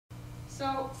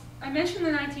So I mentioned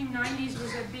the 1990s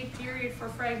was a big period for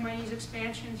Phragmites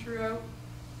expansion throughout,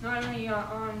 not only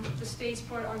on the States,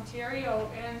 but Ontario.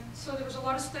 And so there was a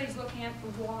lot of studies looking at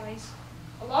the whys.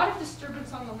 A lot of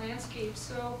disturbance on the landscape.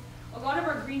 So a lot of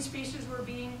our green spaces were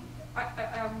being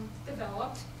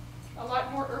developed. A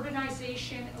lot more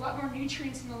urbanization, a lot more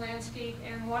nutrients in the landscape,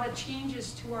 and a lot of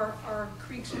changes to our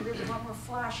creeks and rivers, a lot more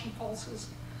flashing pulses,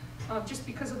 just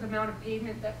because of the amount of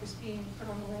pavement that was being put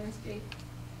on the landscape.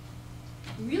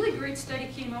 A really great study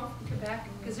came out from Quebec,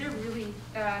 because they're really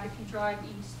bad if you drive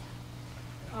east,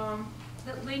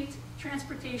 that linked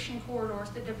transportation corridors,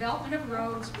 the development of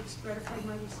roads with spread of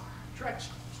Phragmites, direct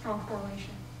strong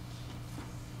correlation.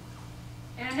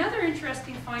 And another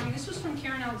interesting finding, this was from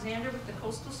Karen Alexander with the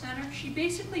Coastal Center. She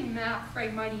basically mapped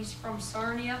Phragmites from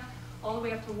Sarnia all the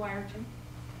way up to Wyerton.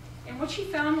 And what she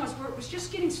found was where it was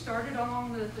just getting started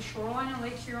along the shoreline of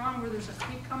Lake Huron, where there's a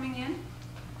creek coming in.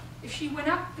 If she went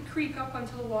up the creek up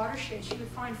onto the watershed, she would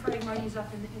find Phragmites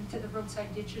up into the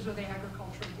roadside ditches or the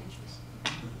agricultural ditches.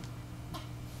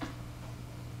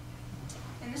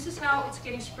 And this is how it's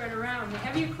getting spread around. The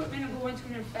heavy equipment will go into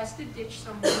an infested ditch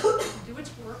somewhere to do its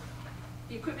work.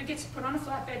 The equipment gets put on a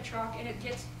flatbed truck and it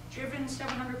gets driven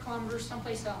 700 kilometers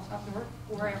someplace else, up north,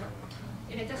 wherever.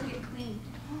 And it doesn't get cleaned.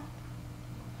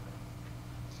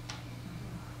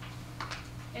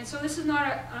 And so this is not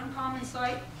an uncommon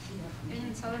sight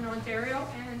in southern Ontario.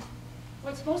 And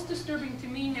what's most disturbing to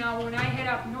me now, when I head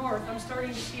up north, I'm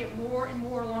starting to see it more and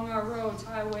more along our roads,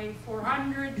 Highway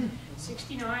 400,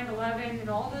 69, 11, and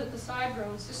all the side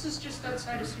roads. This is just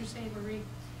outside of Sault Ste. Marie.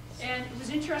 And it was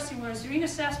interesting, when I was doing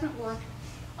assessment work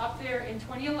up there in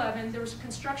 2011, there was a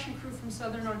construction crew from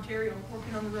southern Ontario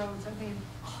working on the roads. I mean,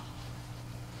 oh,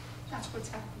 that's what's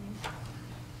happening.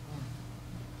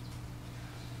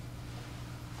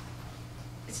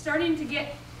 It's starting to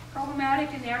get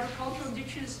problematic in the agricultural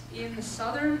ditches in the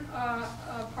southern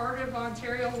part of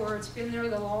Ontario, where it's been there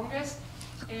the longest,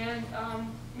 and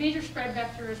major spread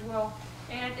vector as well.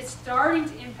 And it's starting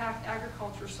to impact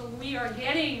agriculture. So we are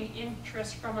getting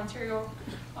interest from Ontario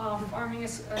farming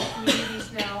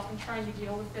communities now and trying to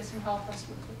deal with this and help us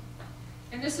with it.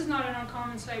 And this is not an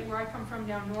uncommon site where I come from,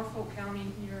 down Norfolk County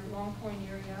near Long Point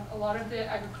area. A lot of the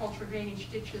agricultural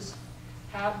drainage ditches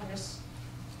have this.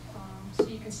 So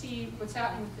you can see what's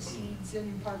happening with the seeds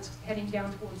and parts heading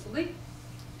down towards the lake.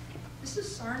 This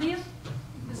is Sarnia.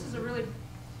 This is a really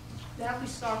badly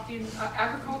socked in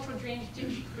agricultural drainage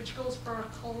ditch, which goes for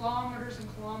kilometers and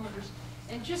kilometers.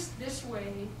 And just this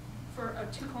way, for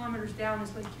 2 kilometers down,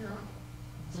 is Lake Huron.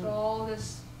 So all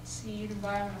this seed and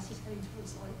biomass is heading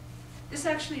towards the lake. This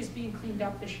actually is being cleaned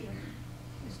up this year.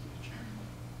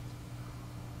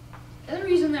 The other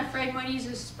reason that Phragmites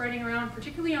is spreading around,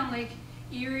 particularly on Lake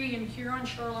Erie and Huron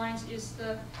shorelines, is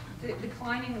the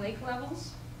declining lake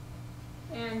levels.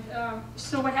 And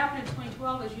so what happened in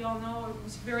 2012, as you all know, it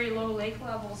was very low lake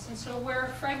levels. And so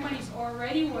where Phragmites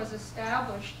already was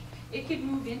established, it could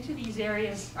move into these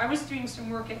areas. I was doing some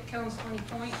work at Killen's 20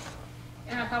 Point,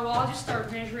 and I thought, well, I'll just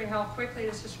start measuring how quickly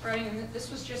this is spreading. And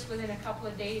this was just within a couple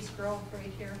of days growth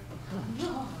right here.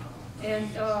 And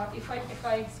if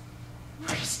I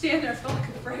stand there, I felt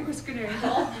like the frag was going to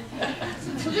engulf me.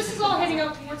 So this is all heading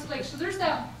out towards the lake. So there's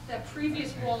that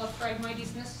previous wall of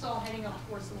Phragmites, and this is all heading up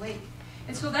towards the lake.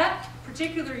 And so that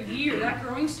particular year, that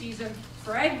growing season,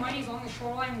 Phragmites along the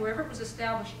shoreline, wherever it was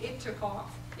established, it took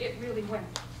off. It really went.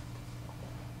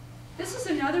 This is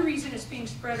another reason it's being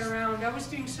spread around. I was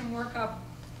doing some work up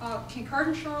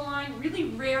Kincardine shoreline, really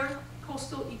rare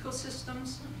coastal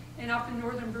ecosystems, and up in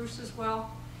northern Bruce as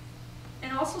well.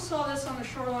 And also saw this on the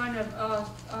shoreline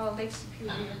of Lake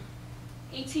Superior.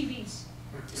 ATVs.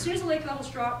 As soon as the lake levels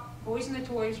drop, boys in their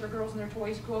toys or girls in their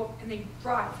toys go out and they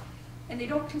drive. And they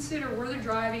don't consider where they're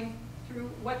driving, through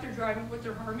what they're driving, what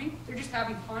they're harming. They're just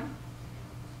having fun.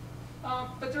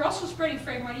 But they're also spreading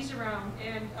Phragmites around.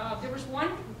 And there was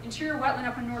one interior wetland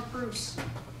up in North Bruce.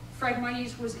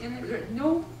 Phragmites was in there. There was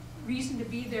no reason to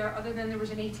be there other than there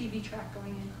was an ATV track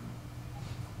going in.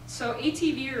 So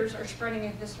ATVers are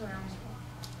spreading this around as well.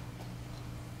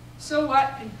 So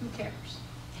what, and who cares?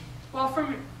 Well,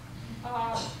 from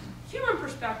a human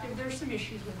perspective, there's some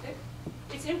issues with it.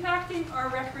 It's impacting our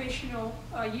recreational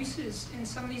uses in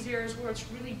some of these areas where it's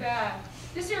really bad.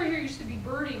 This area here used to be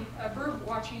birding, a bird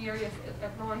watching area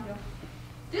at Ronville.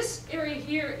 This area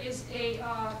here is a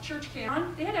church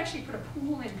camp. They had actually put a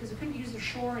pool in because they couldn't use the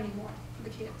shore anymore for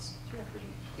the kids to recreate.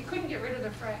 They couldn't get rid of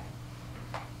their frag.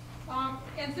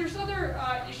 And there's other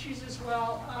issues as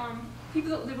well.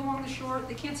 People that live along the shore,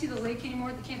 they can't see the lake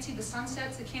anymore. They can't see the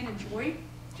sunsets. They can't enjoy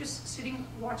just sitting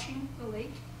watching the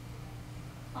lake.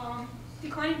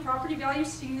 declining property values,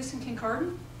 seeing this in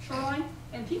Kincardine shoreline,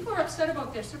 and people are upset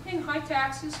about this. They're paying high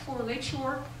taxes for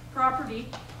lakeshore property,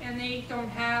 and they don't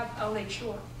have a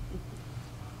lakeshore.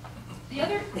 The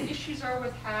other issues are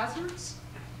with hazards,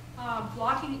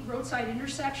 blocking roadside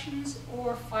intersections,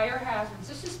 or fire hazards.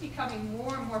 This is becoming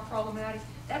more and more problematic.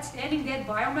 That standing dead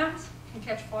biomass can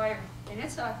catch fire, and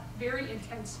it's a very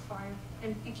intense fire,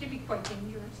 and it can be quite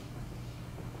dangerous.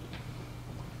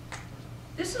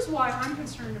 This is why I'm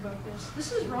concerned about this.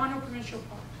 This is Rondo Provincial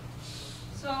Park.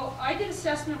 So I did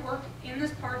assessment work in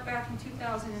this park back in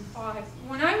 2005.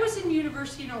 When I was in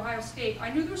university in Ohio State,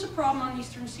 I knew there was a problem on the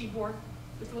eastern seaboard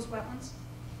with those wetlands.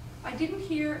 I didn't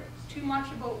hear too much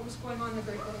about what was going on in the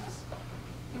Great Lakes.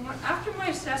 And after my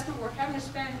assessment work, having to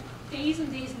spend days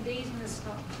and days and days in this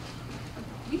stuff,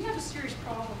 we have a serious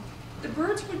problem. The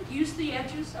birds would use the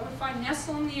edges. I would find nests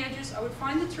along the edges. I would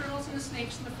find the turtles and the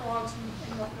snakes and the frogs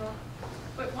and whatnot.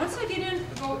 But once I get in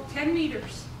about 10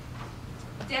 meters,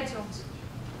 dead zones,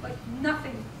 like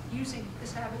nothing using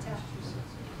this habitat,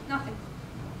 nothing.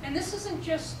 And this isn't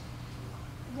just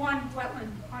one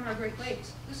wetland on our Great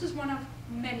Lakes. This is one of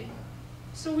many.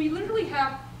 So we literally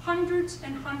have hundreds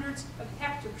and hundreds of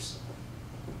hectares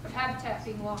of habitat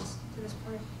being lost to this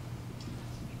point.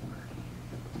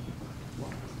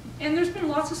 And there's been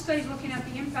lots of studies looking at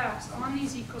the impacts on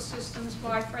these ecosystems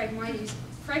by Phragmites.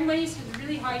 Phragmites has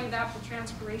really high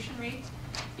evapotranspiration rates.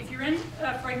 If you're in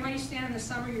a Phragmites stand in the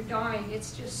summer, you're dying.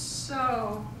 It's just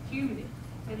so humid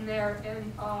in there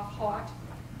and hot.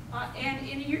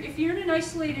 If you're in an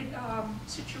isolated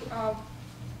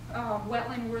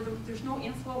wetland where there's no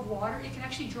inflow of water, it can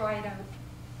actually dry it out.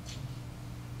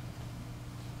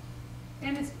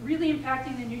 And it's really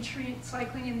impacting the nutrient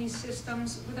cycling in these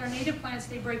systems. With our native plants,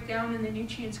 they break down and the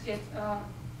nutrients get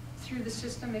through the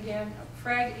system again.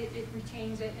 Frag, it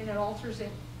retains it and it alters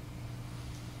it.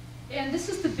 And this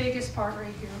is the biggest part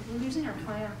right here. We're losing our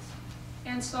plants.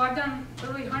 And so I've done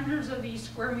literally hundreds of these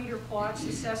square meter plots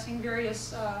assessing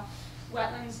various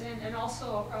wetlands and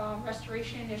also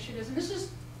restoration initiatives. And this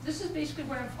is basically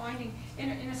what I'm finding.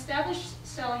 In an established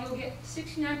cell, you'll get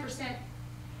 69%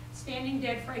 standing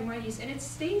dead Phragmites, and it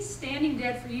stays standing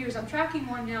dead for years. I'm tracking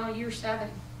one now, year 7.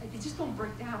 Like, they just don't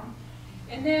break down.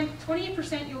 And then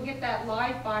 28% you'll get that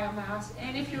live biomass,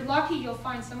 and if you're lucky, you'll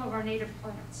find some of our native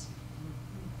plants.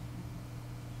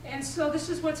 And so this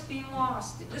is what's being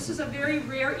lost. This is a very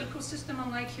rare ecosystem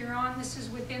on Lake Huron. This is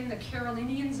within the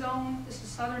Carolinian zone. This is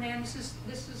southern end. This is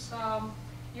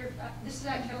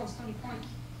at Kettle and Stony Point,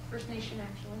 First Nation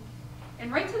actually. And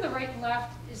right to the right and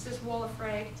left is this wall of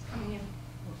frag coming in.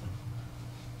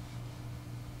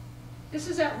 This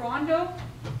is at Rondo.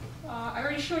 I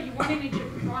already showed you one image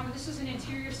of Rondo. This is an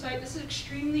interior site. This is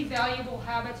extremely valuable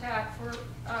habitat for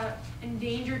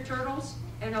endangered turtles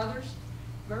and others,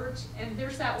 birds. And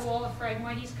there's that wall of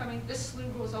Phragmites coming. This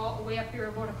slough goes all the way up here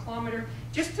about 1 kilometer.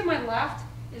 Just to my left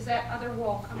is that other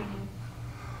wall coming in.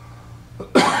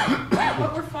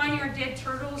 What we're finding are dead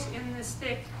turtles in this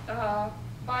thick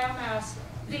biomass.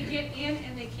 They get in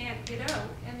and they can't get out,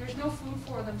 and there's no food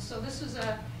for them. So this is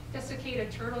a desiccated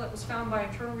turtle that was found by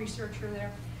a turtle researcher there.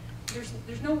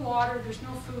 There's no water, there's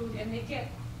no food, and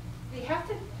they have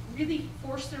to really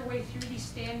force their way through these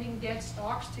standing dead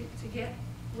stalks to get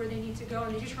where they need to go,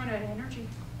 and they just run out of energy.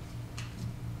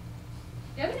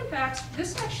 The other impacts,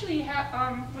 this actually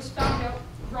was found out.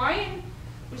 Ryan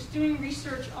was doing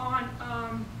research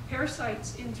on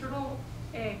parasites in turtle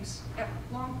eggs at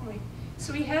Long Point.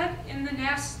 So he had in the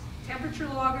nest temperature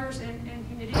loggers and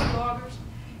humidity loggers.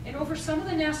 And over some of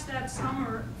the nests that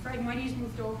summer, Phragmites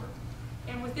moved over.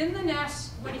 And within the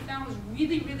nests, what he found was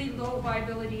really, really low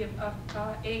viability of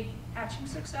egg hatching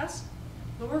success,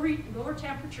 lower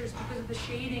temperatures because of the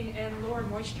shading and lower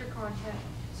moisture content.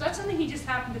 So that's something he just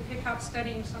happened to pick up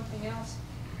studying something else.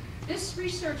 This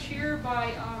research here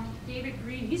by David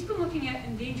Green, he's been looking at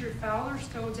endangered Fowler's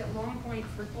toads at Long Point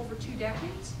for over 2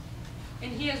 decades.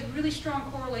 And he has really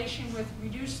strong correlation with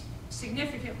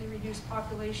significantly reduced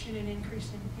population and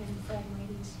increase in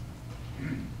Phragmites.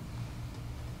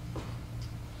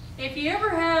 If you ever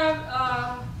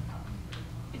have,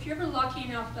 if you're ever lucky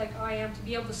enough, like I am, to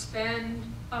be able to spend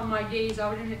my days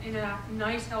out in a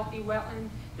nice, healthy wetland,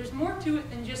 there's more to it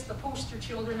than just the poster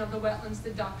children of the wetlands,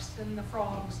 the ducks and the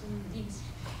frogs and the geese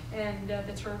and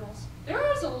the turtles.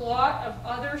 There is a lot of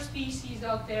other species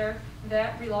out there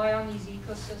that rely on these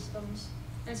ecosystems.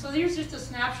 And so here's just a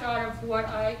snapshot of what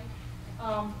I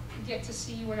get to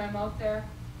see when I'm out there.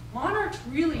 Monarchs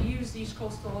really use these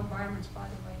coastal environments, by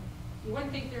the way. You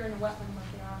wouldn't think they're in a wetland, but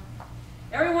they are.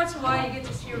 Every once in a while you get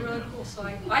to see a really cool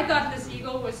sight. I thought this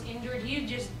eagle was injured. He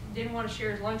just didn't want to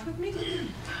share his lunch with me.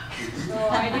 So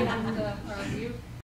I didn't argue.